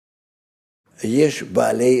יש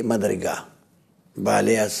בעלי מדרגה,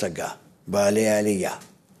 בעלי השגה, בעלי עלייה,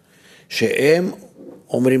 שהם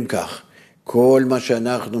אומרים כך, כל מה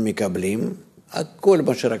שאנחנו מקבלים, כל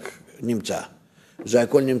מה שרק נמצא, זה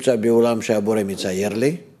הכל נמצא בעולם שהבורא מצייר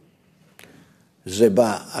לי, זה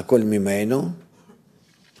בא הכל ממנו,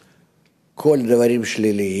 כל דברים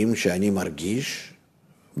שליליים שאני מרגיש,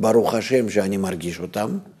 ברוך השם שאני מרגיש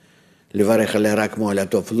אותם, לברך עליה רק כמו על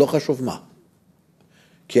הטוב, לא חשוב מה.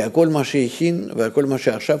 כי הכל מה שהכין והכל מה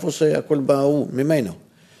שעכשיו עושה, הכל בא הוא ממנו.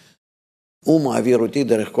 הוא מעביר אותי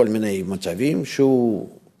דרך כל מיני מצבים שהוא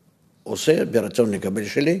עושה ברצון לקבל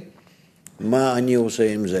שלי. מה אני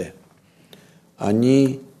עושה עם זה?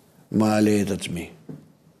 אני מעלה את עצמי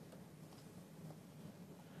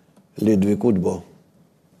לדבקות בו.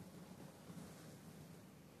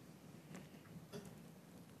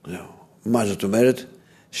 מה זאת אומרת?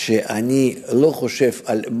 שאני לא חושב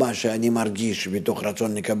על מה שאני מרגיש בתוך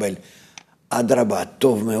רצון לקבל. אדרבה,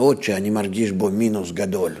 טוב מאוד שאני מרגיש בו מינוס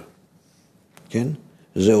גדול. כן?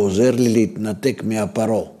 זה עוזר לי להתנתק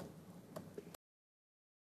מהפרו.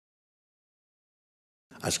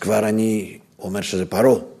 אז כבר אני אומר שזה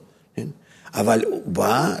פרו. כן? אבל הוא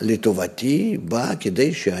בא לטובתי, בא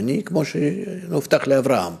כדי שאני, כמו שנובטח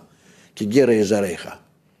לאברהם, כגר יזרעך.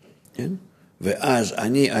 כן? ואז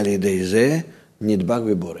אני על ידי זה נדבק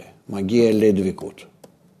בבורא, מגיע לדבקות.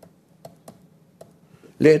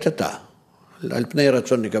 לעת עתה, על פני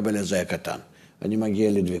רצון לקבל את זה הקטן, אני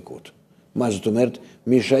מגיע לדבקות. מה זאת אומרת?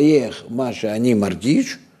 משייך מה שאני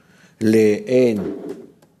מרגיש לאין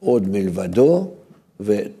עוד מלבדו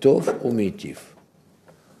וטוב ומיטיב.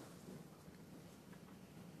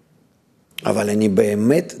 אבל אני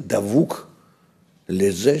באמת דבוק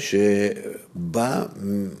לזה שבא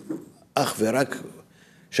אך ורק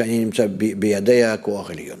שאני נמצא בידי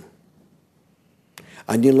הכוח עליון.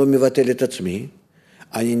 אני לא מבטל את עצמי,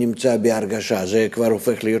 אני נמצא בהרגשה, זה כבר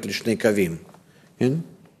הופך להיות לשני קווים, כן?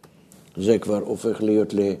 זה כבר הופך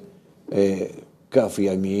להיות לכף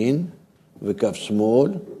ימין וכף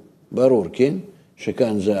שמאל, ברור, כן?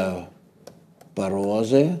 שכאן זה הפרו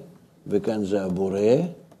הזה, וכאן זה הבורא,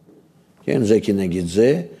 כן? זה כנגד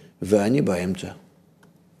זה, ואני באמצע.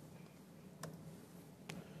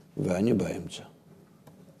 ואני באמצע.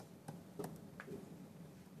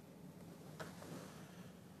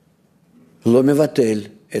 לא מבטל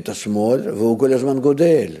את השמאל, והוא כל הזמן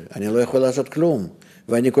גודל. אני לא יכול לעשות כלום.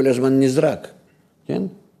 ואני כל הזמן נזרק. כן?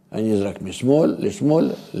 אני נזרק משמאל,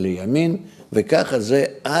 לשמאל, לימין, וככה זה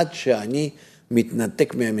עד שאני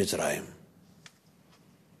מתנתק ממצרים.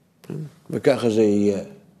 וככה זה יהיה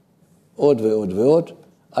עוד ועוד ועוד,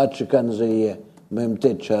 עד שכאן זה יהיה מ"ט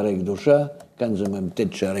שערי קדושה, כאן זה מ"ט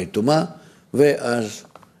שערי טומאה, ואז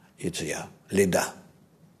יציאה, לידה.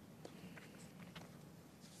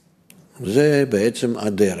 זה בעצם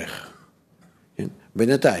הדרך. כן?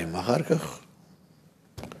 בינתיים, אחר כך,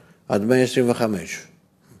 עד 125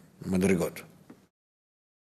 מדרגות.